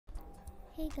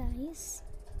Hey guys,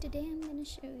 today I'm going to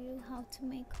show you how to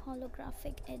make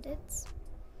holographic edits.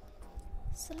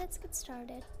 So let's get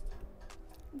started.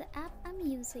 The app I'm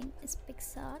using is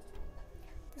PicsArt.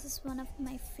 This is one of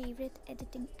my favorite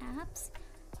editing apps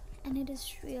and it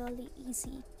is really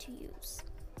easy to use.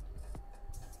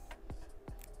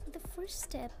 The first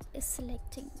step is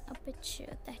selecting a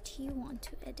picture that you want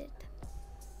to edit.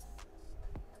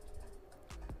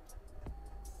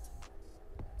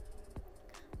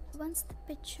 Once the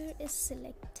picture is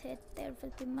selected, there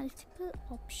will be multiple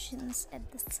options at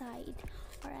the side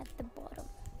or at the bottom.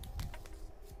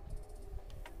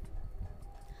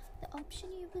 The option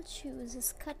you will choose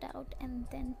is cutout and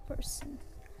then person.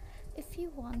 If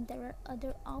you want, there are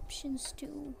other options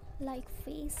too, like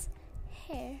face,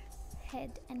 hair,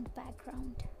 head and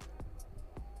background.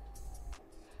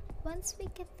 Once we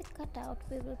get the cutout,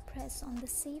 we will press on the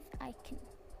save icon.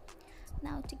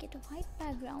 Now to get a white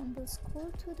background, we'll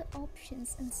scroll through the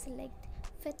options and select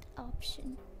fit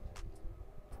option.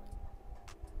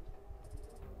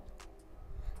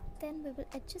 Then we will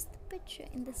adjust the picture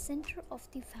in the center of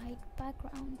the white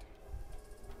background.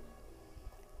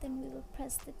 Then we will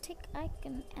press the tick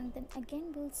icon and then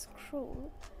again we'll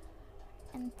scroll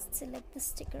and select the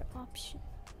sticker option.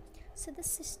 So the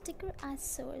sticker I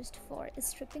searched for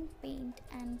is dripping paint,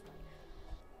 and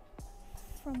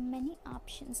from many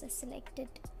options I selected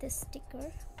this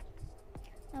sticker.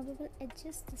 Now we will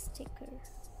adjust the sticker.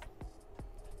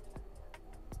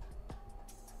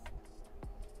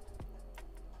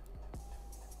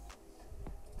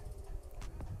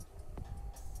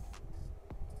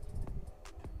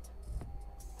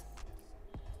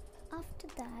 After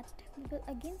that, we will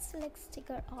again select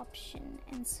sticker option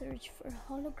and search for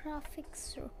holographic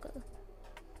circle.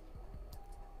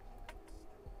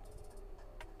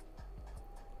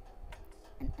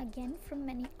 And again, from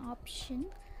many options,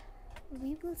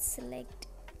 we will select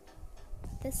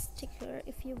this sticker.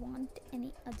 If you want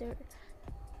any other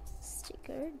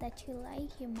sticker that you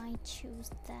like, you might choose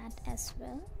that as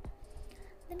well.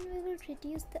 Then we will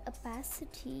reduce the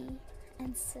opacity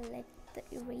and select the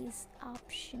erase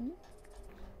option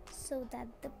so that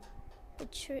the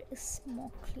picture is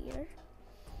more clear.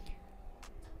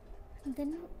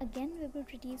 Then again we will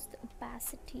reduce the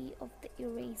opacity of the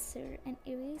eraser and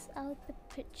erase out the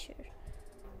picture.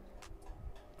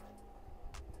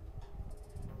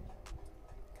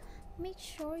 Make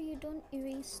sure you don't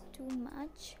erase too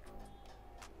much.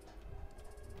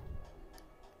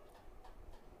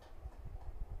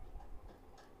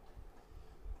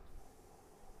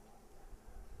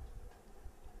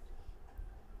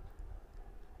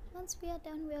 Once we are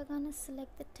done, we are gonna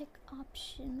select the tick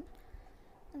option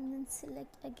and then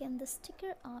select again the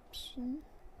sticker option,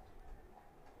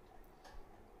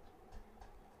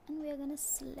 and we are gonna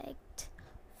select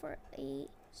for a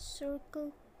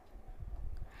circle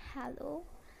halo,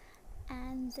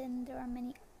 and then there are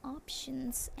many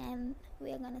options and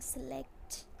we are gonna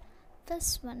select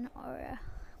this one or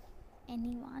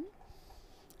anyone,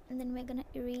 and then we're gonna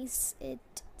erase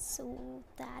it so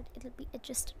that it'll be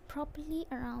adjusted properly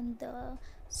around the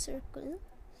circle.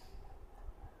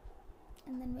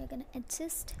 And then we're gonna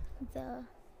adjust the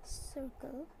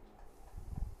circle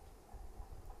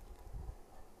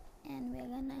and we're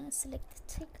gonna select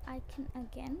the tick icon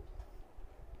again.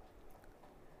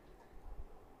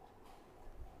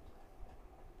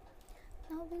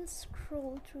 Now we'll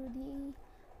scroll through the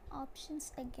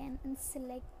options again and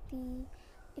select the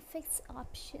effects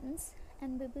options,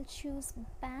 and we will choose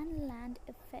band land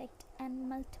effect, and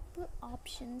multiple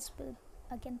options will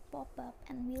again pop up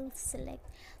and we'll select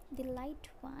the light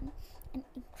one and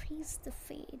increase the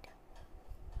fade.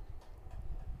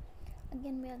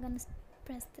 Again we are going to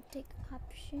press the tick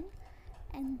option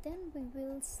and then we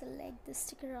will select the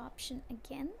sticker option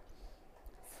again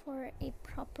for a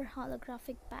proper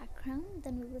holographic background.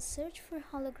 Then we will search for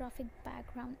holographic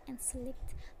background and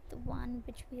select the one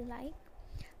which we like.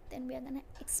 Then we are going to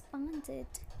expand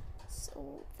it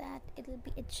so that it will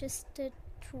be adjusted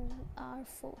through our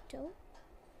photo.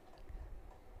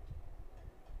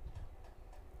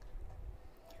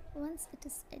 Once it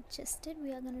is adjusted,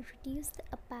 we are going to reduce the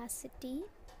opacity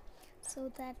so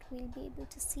that we'll be able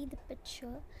to see the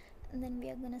picture, and then we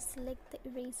are going to select the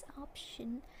erase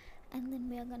option and then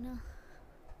we are going to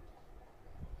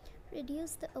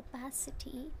reduce the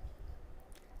opacity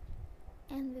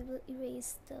and we will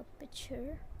erase the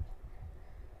picture.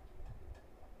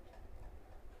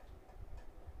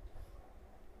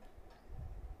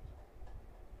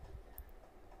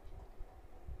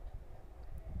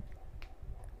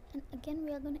 And again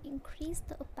we are going to increase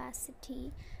the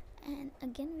opacity, and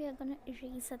again we are going to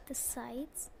erase at the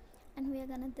sides And we are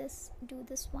gonna do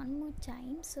this one more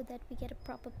time so that we get a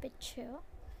proper picture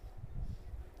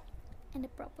and a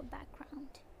proper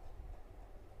background.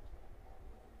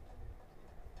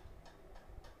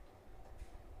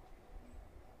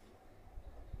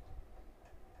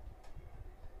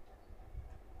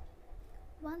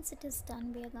 Once it is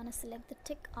done, we are gonna select the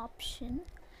tick option,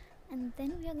 and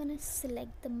then we are gonna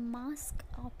select the mask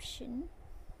option,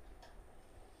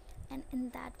 and in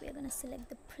that we are going to select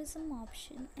the prism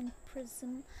option. And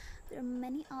prism, there are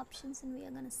many options, and we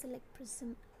are going to select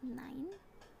prism 9,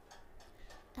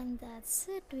 and that's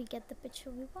it. We get the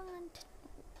picture we want.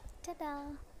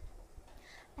 Ta-da!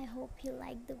 I hope you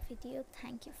liked the video.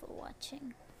 Thank you for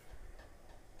watching.